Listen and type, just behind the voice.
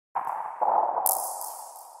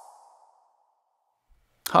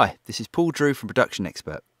Hi, this is Paul Drew from Production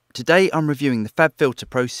Expert. Today I'm reviewing the Fabfilter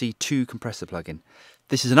Pro C2 compressor plugin.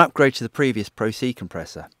 This is an upgrade to the previous Pro C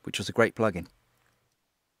compressor, which was a great plugin.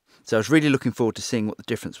 So I was really looking forward to seeing what the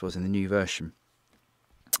difference was in the new version.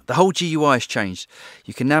 The whole GUI has changed.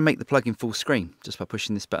 You can now make the plugin full screen just by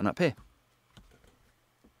pushing this button up here.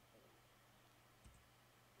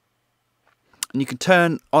 And you can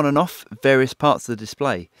turn on and off various parts of the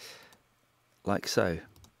display, like so.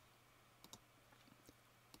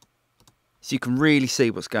 So you can really see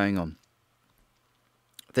what's going on.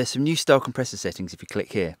 There's some new style compressor settings if you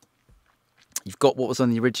click here. You've got what was on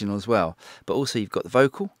the original as well, but also you've got the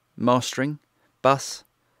vocal, mastering, bus,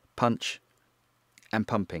 punch and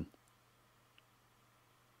pumping.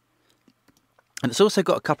 And it's also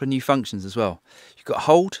got a couple of new functions as well. You've got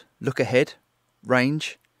hold, look ahead,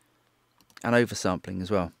 range and oversampling as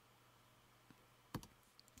well.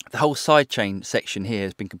 The whole sidechain section here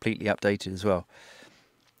has been completely updated as well.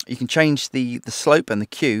 You can change the slope and the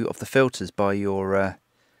Q of the filters by your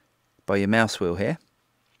mouse wheel here.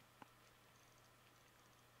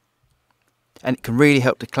 And it can really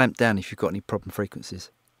help to clamp down if you've got any problem frequencies.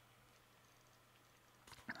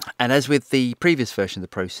 And as with the previous version of the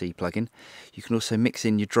Pro C plugin, you can also mix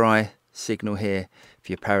in your dry signal here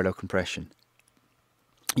for your parallel compression.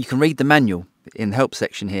 You can read the manual in the help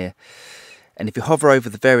section here, and if you hover over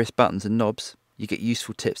the various buttons and knobs, you get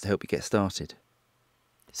useful tips to help you get started.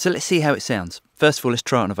 So let's see how it sounds. First of all, let's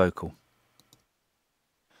try it on a vocal.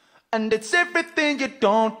 And it's everything you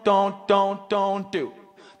don't do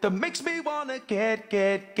that makes me wanna get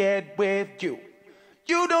with you.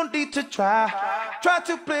 You don't need to try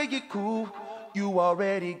to play it cool. You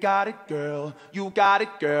already got it, girl. You got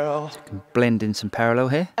it, girl. So you can blend in some parallel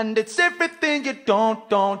here. And it's everything you don't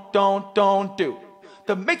do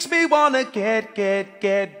that makes me wanna get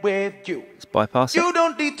with you. Let's bypass it. You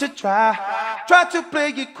don't need to try to play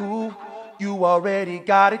it cool. You already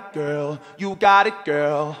got it, girl. You got it,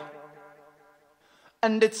 girl.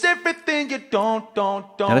 And it's everything you don't Now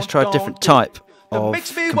let's try a different type of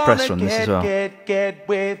compressor on this as well. Get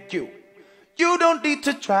with you. You don't need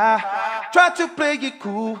to try to play it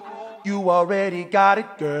cool. You already got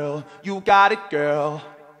it, girl. You got it, girl.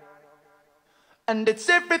 And it's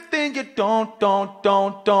everything you don't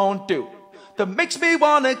do that makes me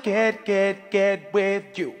wanna get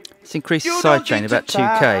with you. Let's increase the sidechain about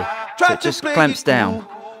 2K, so it just clamps down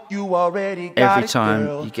every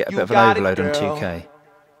time you get a bit of an overload on 2K.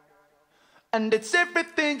 And it's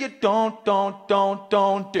everything you don't do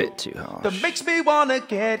Bit too harsh. that makes me wanna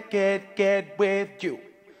get with you.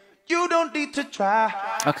 You don't need to try.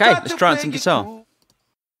 Okay, let's try on some guitar. Cool.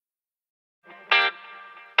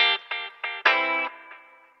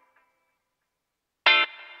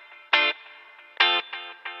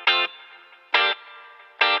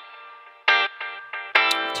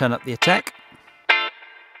 Turn up the attack.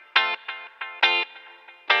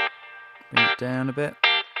 Bring it down a bit.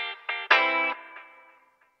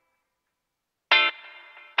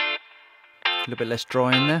 A little bit less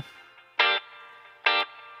dry in there.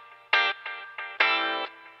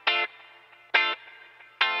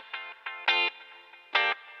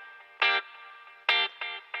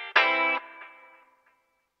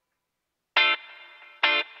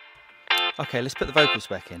 Okay, let's put the vocals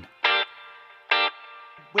back in.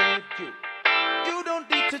 With you. You don't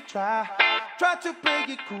need to try to play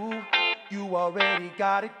it cool. You already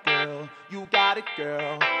got it, girl. You got it,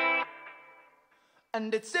 girl.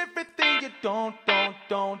 And it's everything you don't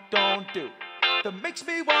do that makes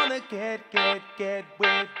me wanna get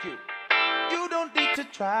with you. You don't need to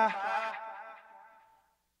try.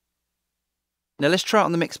 Now let's try it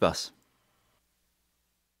on the mix bus.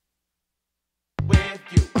 With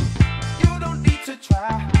you. You don't need to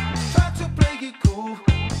try to play it cool.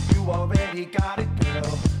 You already got it,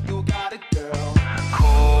 girl. You got it, girl.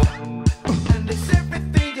 Cool. And it's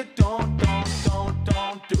everything you don't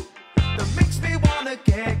do that makes me wanna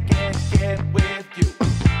get with you.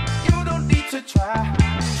 You don't need to try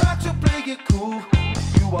to play it cool.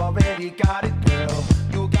 You already got it, girl.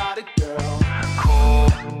 You got it, girl. Cool.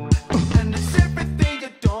 And it's everything you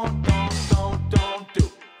don't do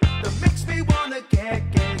that makes me wanna get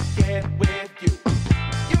with you.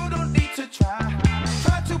 You don't need to try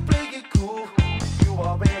to play it cool. You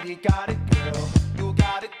already got it, girl. You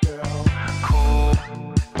got it, girl. Cool.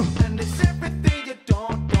 And it's everything you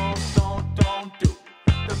don't do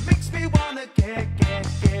that makes me wanna get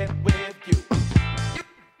with you.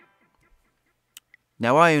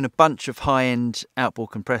 Now I own a bunch of high-end outboard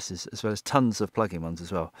compressors as well as tons of plug-in ones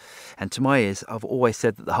as well. And to my ears, I've always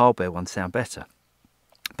said that the hardware ones sound better.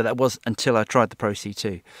 but that was until I tried the Pro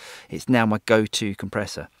C2. It's now my go-to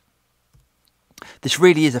compressor. This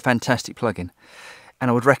really is a fantastic plugin, and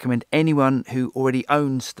I would recommend anyone who already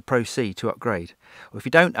owns the Pro C to upgrade. Or if you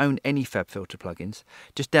don't own any Fabfilter plugins,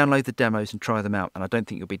 just download the demos and try them out, and I don't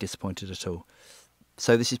think you'll be disappointed at all.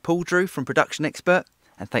 So this is Paul Drew from Production Expert,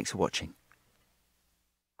 and thanks for watching.